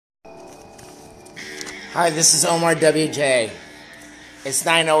Hi, this is Omar WJ. It's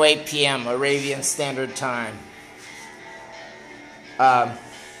 9:08 p.m. Arabian Standard Time. I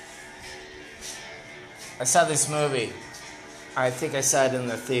saw this movie. I think I saw it in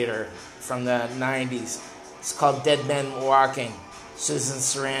the theater from the 90s. It's called Dead Men Walking. Susan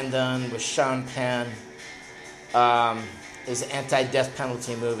Sarandon with Sean Penn. It's an anti-death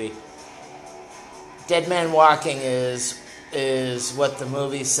penalty movie. Dead Men Walking is what the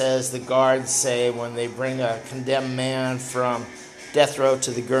movie says the guards say when they bring a condemned man from death row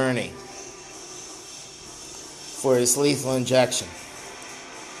to the gurney for his lethal injection.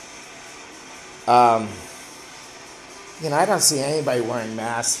 I don't see anybody wearing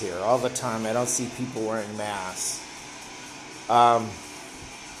masks here all the time. I don't see people wearing masks. And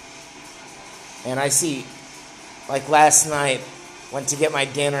I see, like last night, went to get my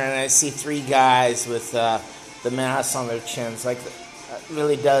dinner and I see three guys with the masks on their chins. Like, it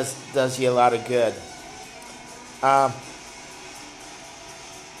really does you a lot of good.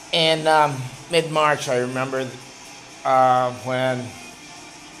 In mid-March, I remember when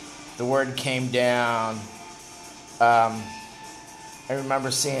the word came down. I remember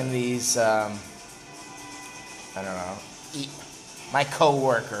seeing these, my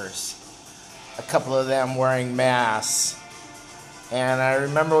co-workers, a couple of them wearing masks. And I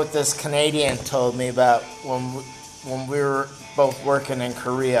remember what this Canadian told me about when we were both working in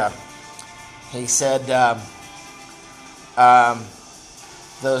Korea. He said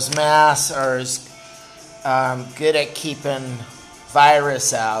those masks are as good at keeping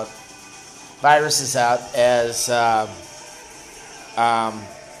viruses out as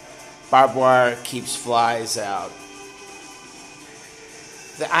barbed wire keeps flies out.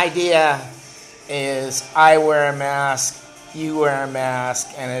 The idea is I wear a mask, you wear a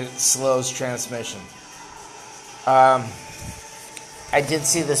mask, and it slows transmission. I did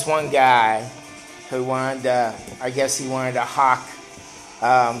see this one guy who wanted to, he wanted to hawk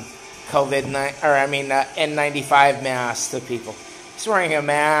N95 masks to people. He's wearing a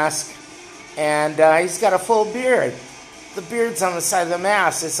mask, and he's got a full beard. The beard's on the side of the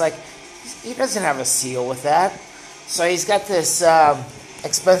mask. It's like, he doesn't have a seal with that. So he's got this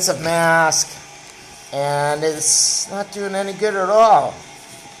expensive mask, and it's not doing any good at all.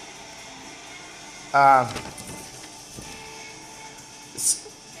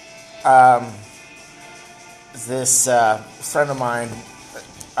 This friend of mine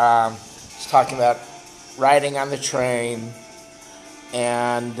was talking about riding on the train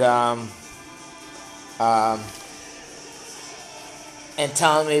and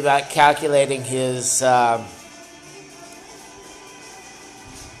telling me about calculating his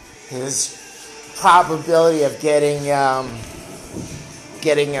probability of getting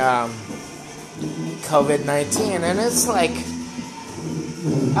COVID-19, and it's like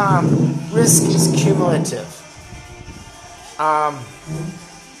risk is cumulative.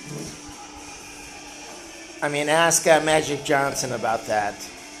 Ask Magic Johnson about that.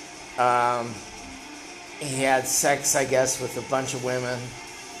 He had sex, I guess, with a bunch of women,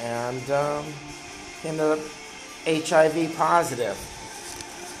 and he ended up HIV positive.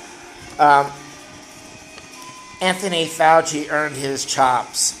 Anthony Fauci earned his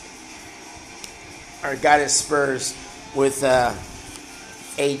chops, or got his spurs with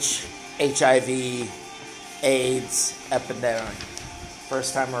HIV AIDS epidemic,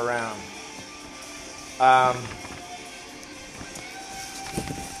 first time around.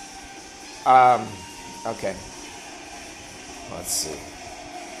 Okay. Let's see.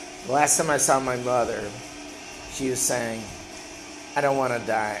 The last time I saw my mother, she was saying, I don't want to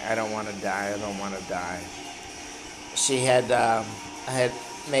die, I don't want to die, I don't want to die. She had, I had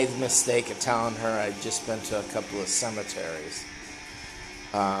made the mistake of telling her I'd just been to a couple of cemeteries.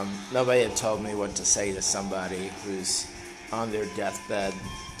 Nobody had told me what to say to somebody who's on their deathbed.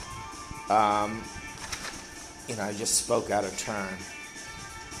 I just spoke out of turn.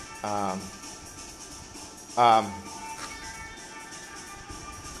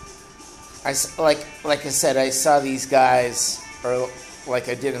 Like I said, I saw these guys, or like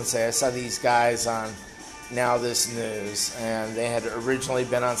I didn't say, I saw these guys on Now This News, and they had originally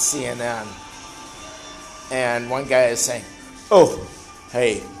been on CNN. And one guy is saying, "Oh,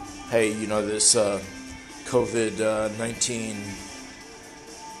 hey, this COVID-19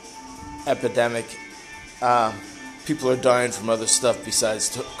 epidemic, people are dying from other stuff besides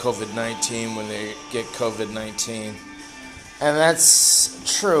COVID-19 when they get COVID-19. And that's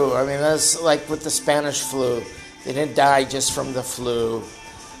true. That's like with the Spanish flu. They didn't die just from the flu.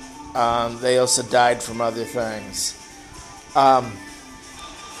 They also died from other things.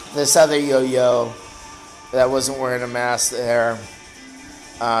 This other yo-yo that wasn't wearing a mask there,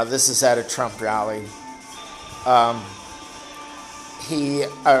 this is at a Trump rally. he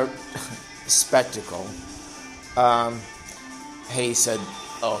spectacle. He said,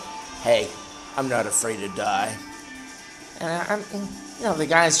 "Oh, hey, I'm not afraid to die." And the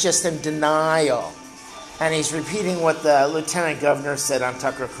guy's just in denial, and he's repeating what the lieutenant governor said on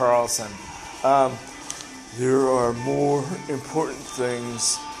Tucker Carlson. There are more important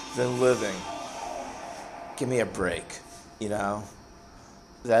things than living. Give me a break,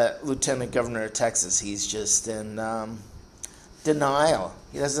 That lieutenant governor of Texas, he's just in denial.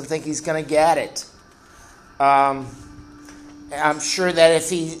 He doesn't think he's going to get it. I'm sure that if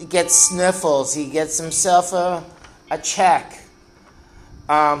he gets sniffles, he gets himself a check.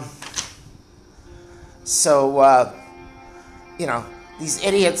 These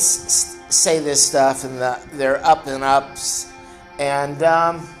idiots say this stuff, and they're up and ups, and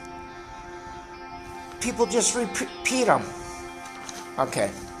people just repeat them.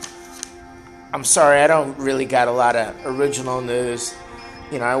 Okay. I'm sorry, I don't really got a lot of original news.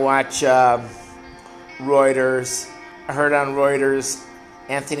 I watch Reuters. I heard on Reuters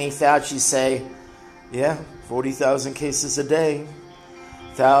Anthony Fauci say, 40,000 cases a day,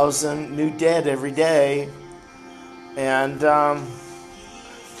 1,000 new dead every day. And then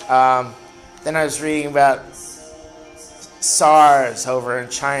I was reading about SARS over in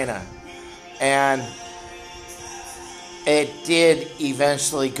China. And it did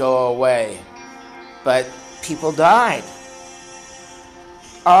eventually go away. But people died.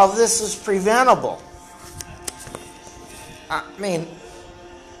 All this was preventable.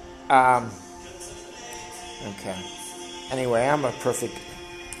 Okay. Anyway, I'm a perfect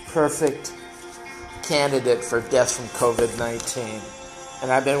candidate for death from COVID-19.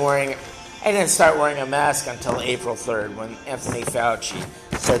 And I didn't start wearing a mask until April 3rd when Anthony Fauci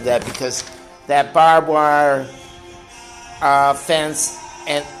said that, because that barbed wire fence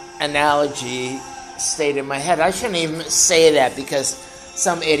and analogy stayed in my head. I shouldn't even say that, because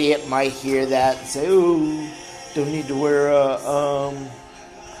some idiot might hear that and say, "Oh, don't need to wear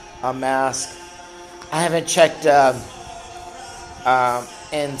a mask." I haven't checked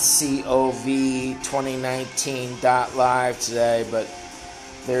NCOV2019.live today, but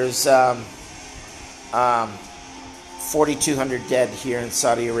there's 4,200 dead here in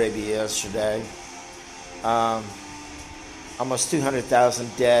Saudi Arabia yesterday. Almost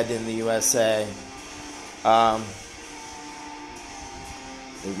 200,000 dead in the USA.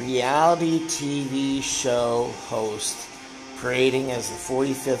 The reality TV show host parading as the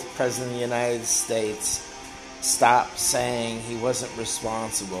 45th president of the United States stopped saying he wasn't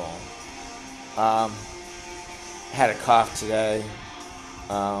responsible. Had a cough today.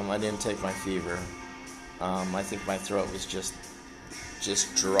 I didn't take my fever. I think my throat was just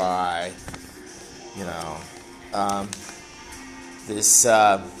dry.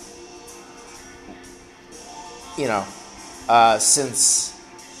 Since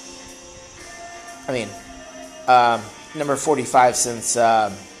number 45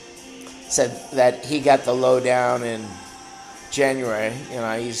 said that he got the lowdown in January.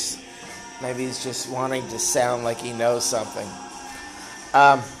 He's just wanting to sound like he knows something.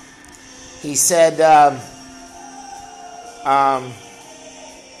 He said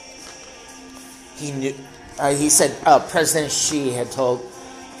he knew. He said President Xi had told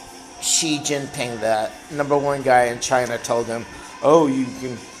Xi Jinping, that number one guy in China, told him, "Oh, you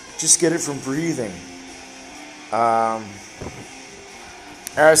can just get it from breathing."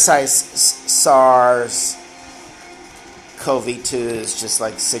 SARS CoV-2 is just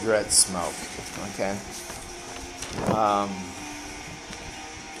like cigarette smoke. Okay,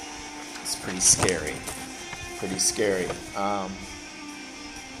 it's pretty scary.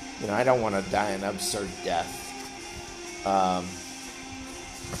 I don't want to die an absurd death.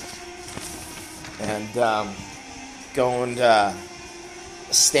 Going to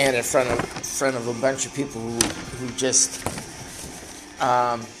stand in front of a bunch of people who just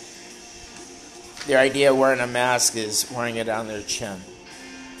their idea of wearing a mask is wearing it on their chin.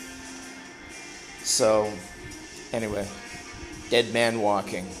 So, anyway, dead man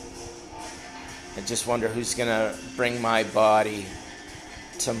walking. I just wonder who's going to bring my body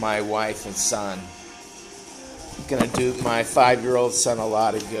to my wife and son. I'm going to do my 5-year-old son a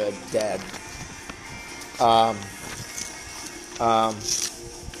lot of good, dead.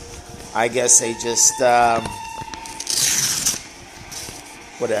 I guess they just,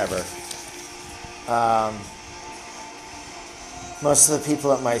 whatever. Most of the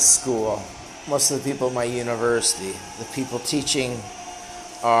people at my school, most of the people at my university, the people teaching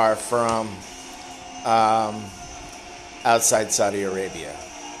are from outside Saudi Arabia.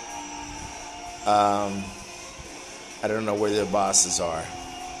 I don't know where their bosses are.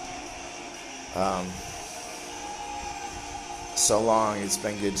 So long, it's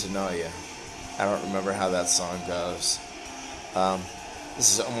been good to know you. I don't remember how that song goes.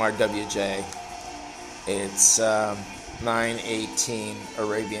 This is Omar WJ. It's 9:18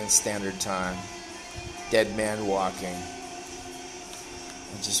 Arabian Standard Time. Dead man walking.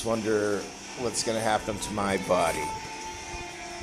 I just wonder what's going to happen to my body.